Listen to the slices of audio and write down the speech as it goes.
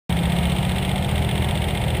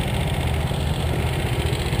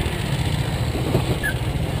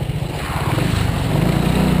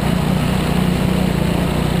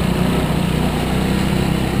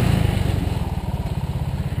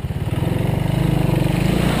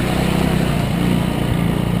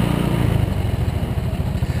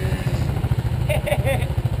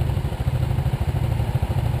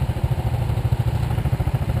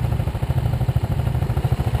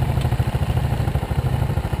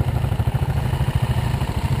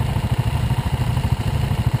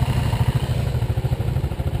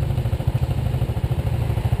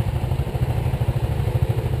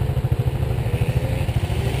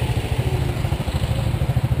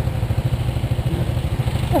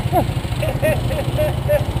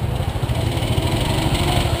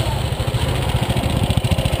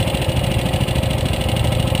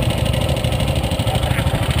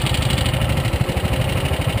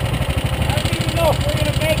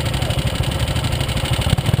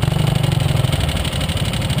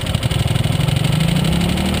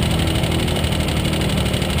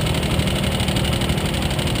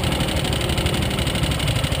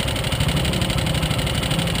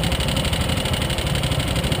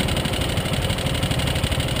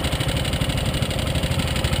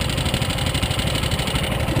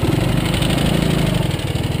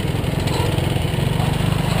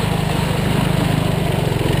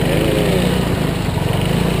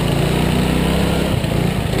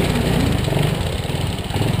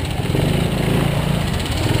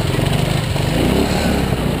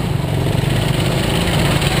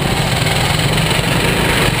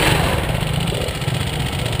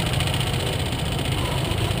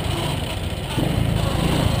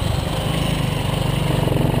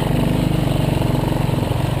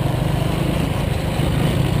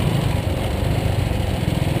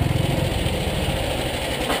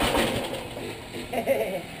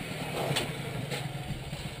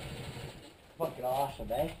Fucking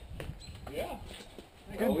awesome, eh? Yeah.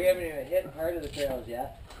 Well, we haven't even hit part of the trails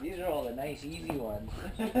yet. These are all the nice, easy ones.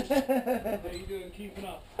 How you doing keeping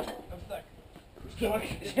up? I'm stuck. Stuck?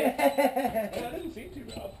 That didn't seem too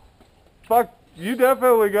bad. Fuck, you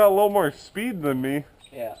definitely got a little more speed than me.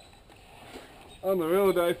 Yeah. On the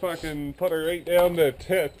road, I fucking put her right down to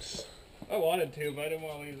tits. I wanted to, but I didn't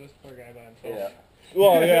want to leave this poor guy by himself. Yeah.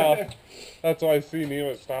 Well, yeah. That's why I seen he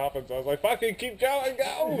was stopping, so I was like, fucking keep going,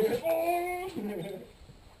 go!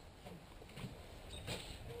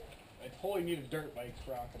 I totally needed dirt bikes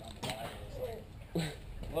rocking on the back.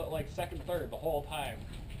 It was like second, third the whole time.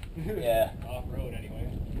 Yeah. Off road anyway.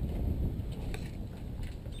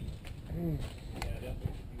 Yeah,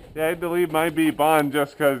 definitely. Yeah, I had to leave my beep on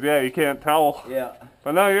just because, yeah, you can't tell. Yeah.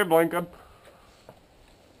 But now you're blinking.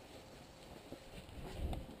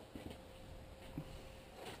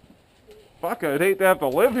 Fuck, I'd hate to have to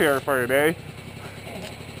live here for a day.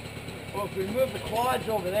 Well, if we moved the quads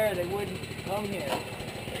over there, they wouldn't come here.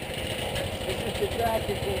 It's just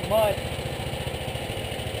attracted to mud.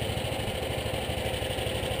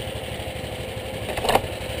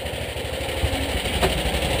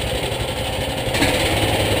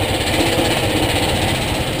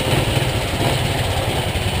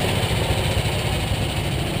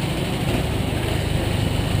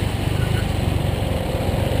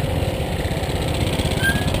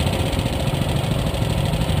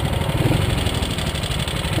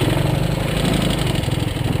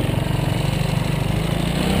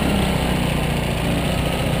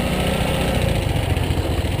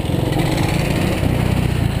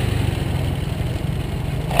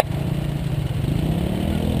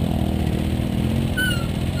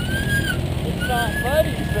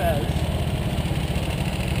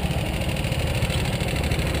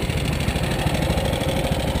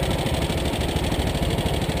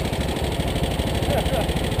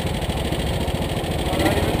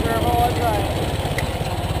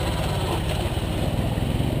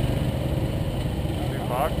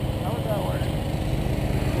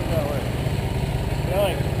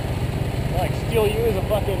 Steal you as a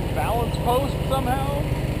fucking balance post somehow?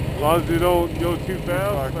 As long as you don't go too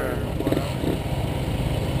fast.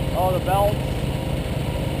 Oh, the balance.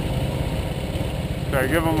 Should I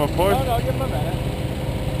give him a push? No, give him a minute.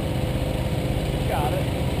 You got it.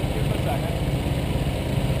 Give him a second.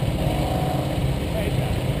 Hey, you got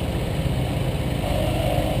it.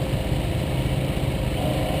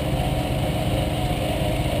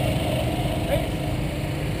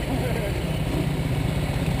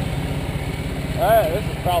 This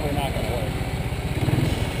is probably not going to work.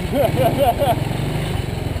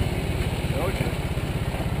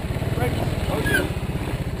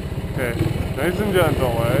 Okay, nice and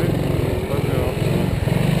gentle, eh? Let's go.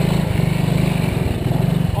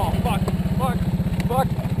 Oh, fuck.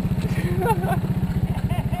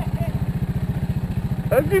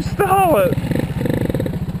 How'd you stall it?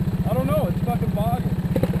 I don't know, it's fucking bogging.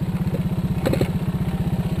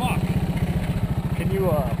 Fuck. Can you,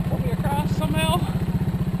 pull me across somehow?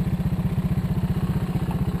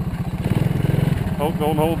 Oh,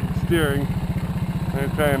 don't hold the steering.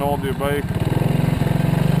 I'm try and hold your bike.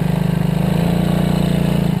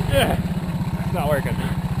 Yeah. It's not working.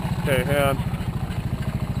 Okay, hand.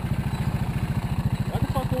 Why the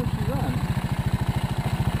fuck won't she run?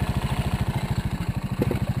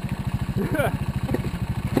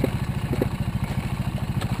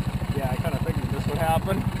 Yeah, I kind of figured this would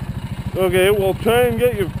happen. Okay, well try and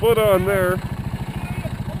get your foot on there.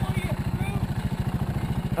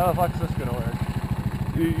 How the fuck's this gonna work?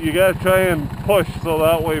 You gotta try and push so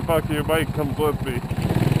that way fucking your bike comes with me.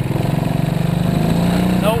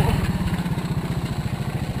 Nope.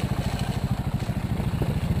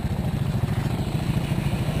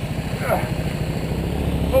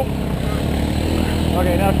 Oh.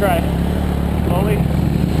 Okay, now try. Slowly.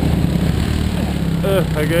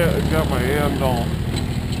 I got my hand all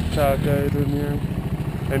cockeyed in here.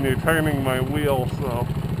 And you're turning my wheel, so.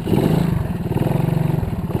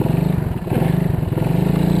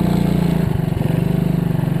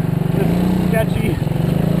 This is sketchy.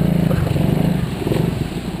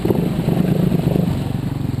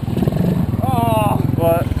 Oh.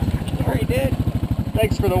 What? Already did.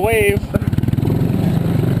 Thanks for the wave.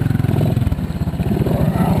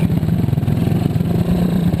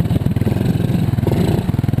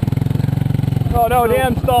 Oh no,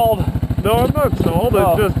 Dan stalled. No, I'm not stalled.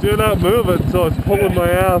 Oh. It's just you're not moving, so it's pulling my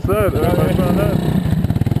ass in. Okay.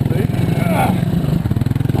 See?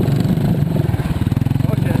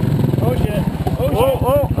 Oh shit. Oh shit. Oh shit.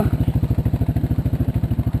 Oh.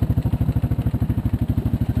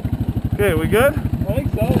 Okay, we good? I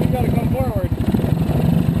think so. We gotta come forward.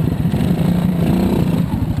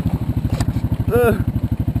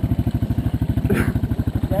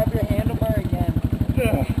 Grab your handlebar again.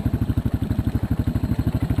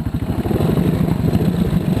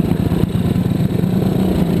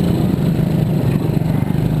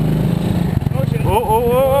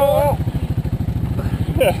 Oh.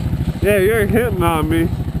 Yeah, you're hitting on me.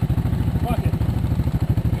 Fuck it.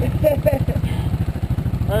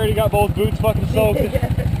 I already got both boots fucking soaked.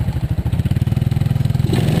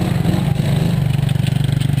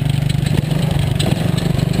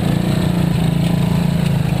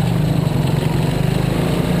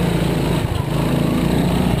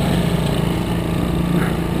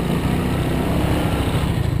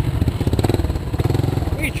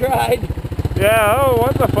 We tried. Yeah, oh,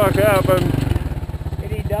 what the fuck happened?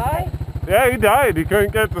 Did he die? Yeah, he died. He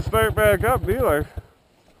couldn't get to start back up either.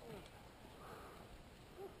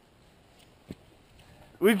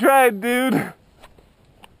 We tried, dude. Did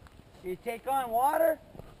he take on water?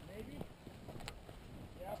 Maybe.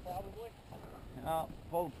 Yeah, probably. Oh,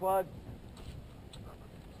 pull the plug.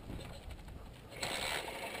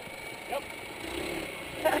 Yep.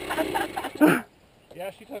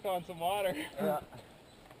 Yeah, she took on some water. Yeah.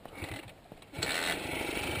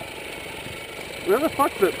 Where the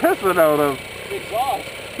fuck's it pissing out of? Exhaust.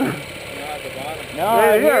 Not at the bottom. No,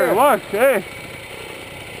 Hey, here, look, hey.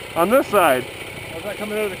 On this side. Was that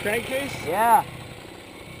coming out of the crankcase? Yeah.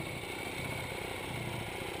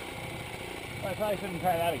 Well, I probably shouldn't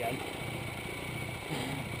try that again.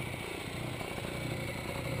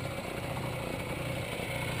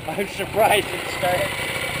 I'm surprised it started.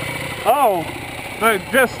 Oh,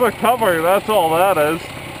 just the cover, that's all that is.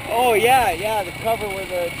 Oh yeah, the cover where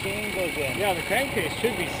the chain goes in. Yeah, the crankcase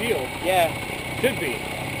should be sealed. Yeah. Should be.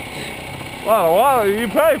 Well, you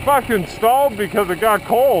probably fucking stalled because it got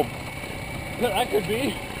cold. That could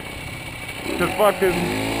be. Just fucking...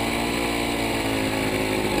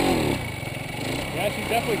 Yeah, she's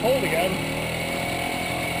definitely cold again.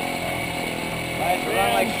 I have to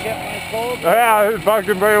run like shit when it's cold. Yeah, it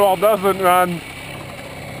fucking very well doesn't run.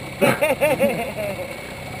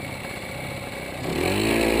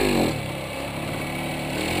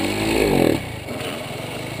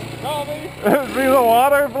 See the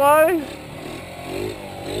water fly?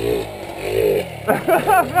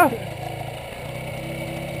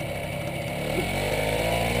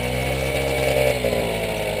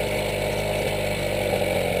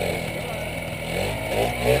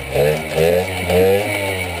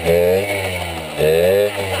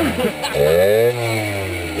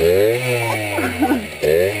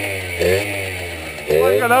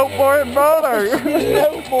 Like an outboard motor. An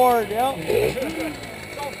outboard, yeah.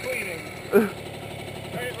 Self cleaning.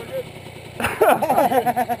 Alright, we're good.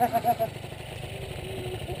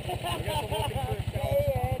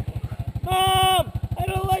 Mom, I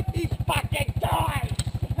don't like these fucking toys.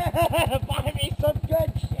 Buy me some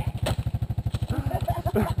good shit.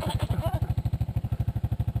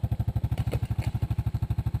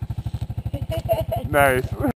 Nice.